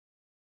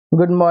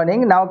Good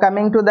morning. Now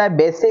coming to the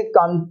basic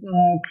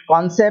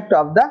concept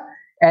of the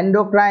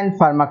endocrine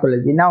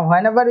pharmacology. Now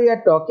whenever we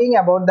are talking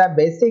about the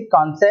basic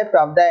concept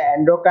of the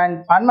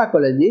endocrine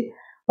pharmacology,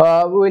 we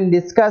will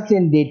discuss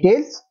in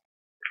details.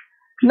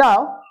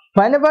 Now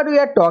whenever we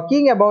are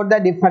talking about the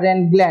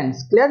different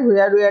glands, clear,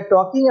 where we are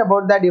talking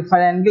about the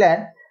different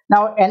glands.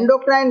 Now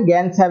endocrine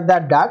glands have the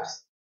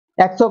ducts,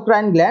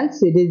 exocrine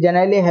glands, it is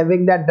generally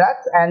having the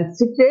ducts and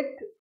secrete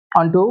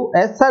onto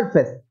a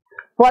surface.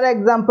 For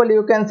example,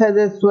 you can say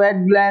the sweat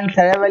glands,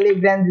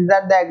 cerebellar glands, these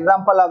are the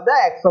example of the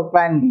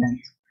exocrine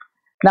glands.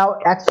 Now,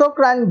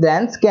 exocrine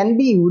glands can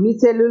be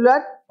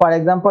unicellular, for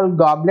example,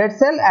 goblet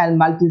cell,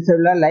 and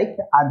multicellular like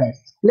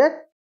others.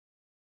 Clear?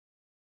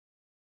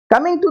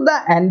 Coming to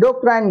the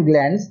endocrine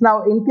glands,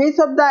 now in case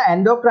of the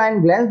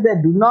endocrine glands,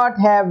 they do not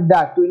have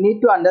duct. We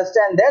need to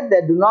understand that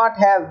they do not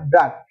have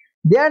duct.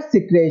 Their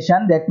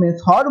secretion, that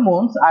means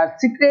hormones, are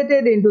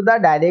secreted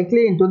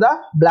directly into the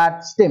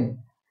bloodstream.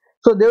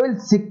 So they will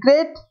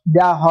secrete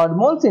their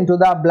hormones into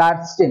the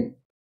bloodstream.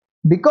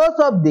 Because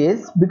of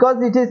this,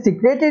 because it is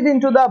secreted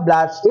into the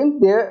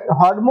bloodstream, the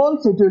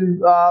hormones, it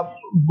will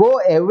go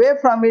away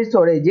from its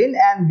origin,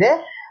 and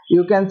they,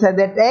 you can say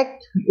that,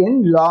 act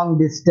in long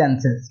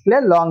distances,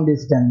 clear, long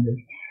distances,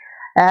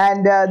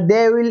 and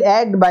they will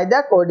act by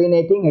the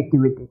coordinating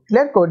activity,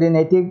 clear,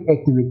 coordinating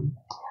activity,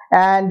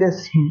 and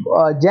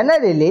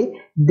generally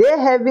they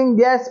having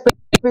their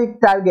specific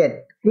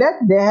target, clear,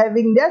 they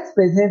having their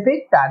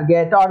specific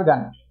target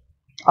organ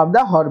of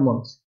the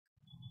hormones.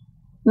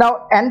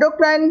 Now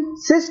endocrine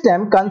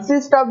system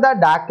consists of the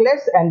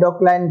ductless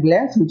endocrine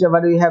glands,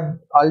 whichever we have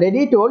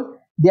already told,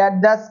 they are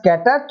the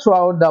scattered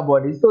throughout the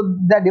body. So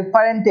the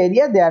different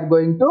area they are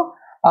going to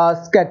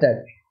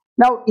scatter.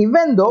 Now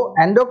even though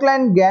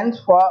endocrine glands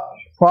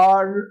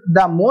for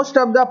the most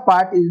of the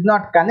part is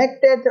not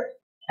connected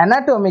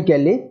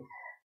anatomically,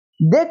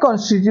 they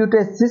constitute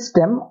a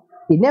system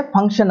in a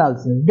functional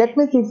sense. That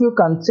means if you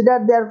consider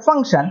their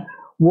function,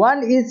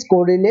 one is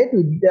related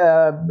with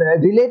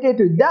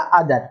the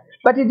other,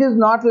 but it is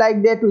not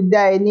like that with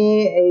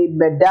any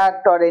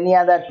duct or any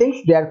other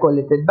things they are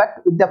correlated.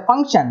 But with the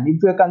function,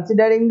 if you are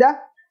considering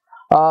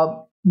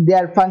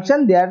their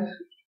function, they are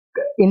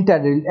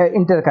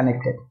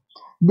interconnected.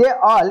 They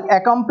all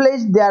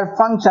accomplish their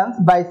functions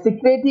by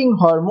secreting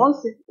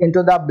hormones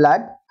into the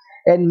blood,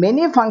 and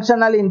many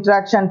functional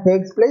interaction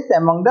takes place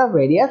among the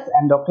various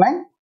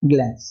endocrine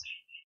glands.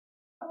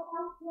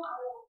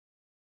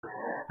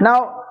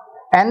 Now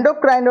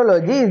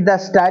endocrinology is the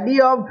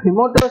study of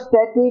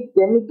homeostatic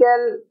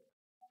chemical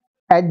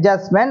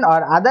adjustment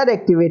or other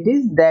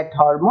activities that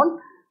hormone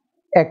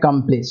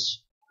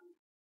accomplish.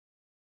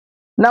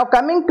 Now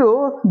coming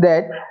to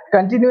that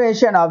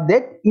continuation of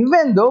that,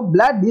 even though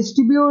blood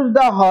distributes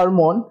the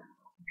hormone,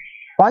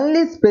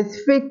 only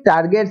specific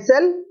target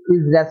cell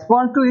is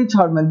respond to each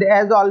hormone.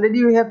 As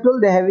already we have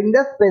told, they having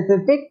the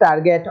specific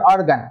target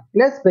organ,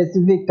 yes,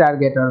 specific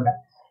target organ.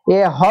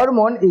 A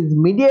hormone is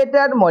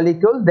mediator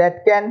molecule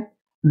that can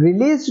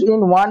release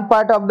in one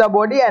part of the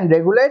body and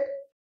regulate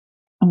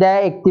the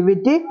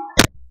activity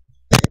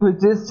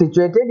which is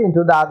situated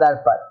into the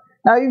other part.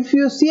 Now if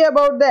you see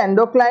about the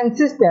endocrine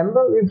system,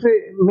 if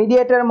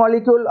mediator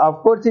molecule,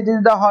 of course it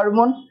is the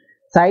hormone.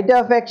 Site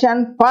of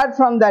action, far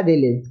from the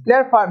release,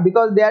 clear,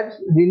 because they are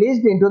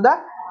released into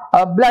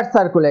the blood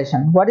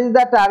circulation. What is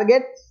the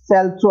target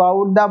cell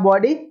throughout the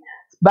body?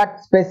 But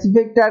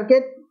specific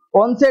target,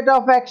 onset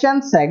of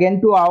action,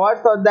 second 2 hours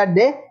of the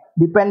day,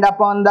 depend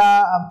upon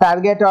the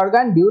target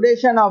organ.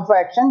 Duration of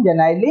action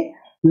generally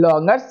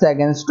longer,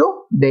 seconds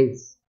to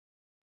days.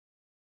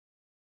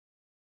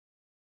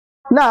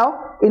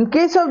 Now in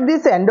case of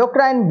this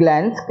endocrine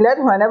glands, clear,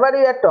 whenever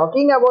we are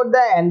talking about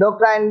the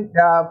endocrine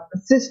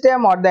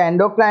system or the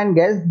endocrine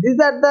glands, these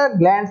are the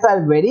glands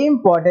are very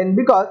important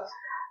because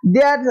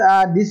they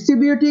are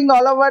distributing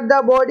all over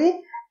the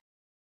body,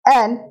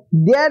 and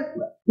they are,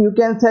 you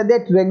can say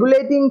that,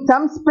 regulating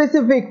some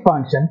specific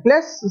function,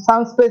 plus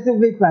some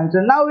specific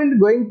function. Now we are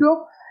going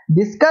to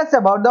discuss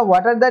about the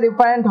what are the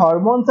different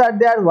hormones are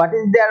there, what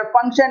is their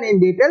function in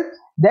detail,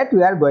 that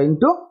we are going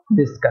to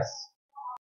discuss.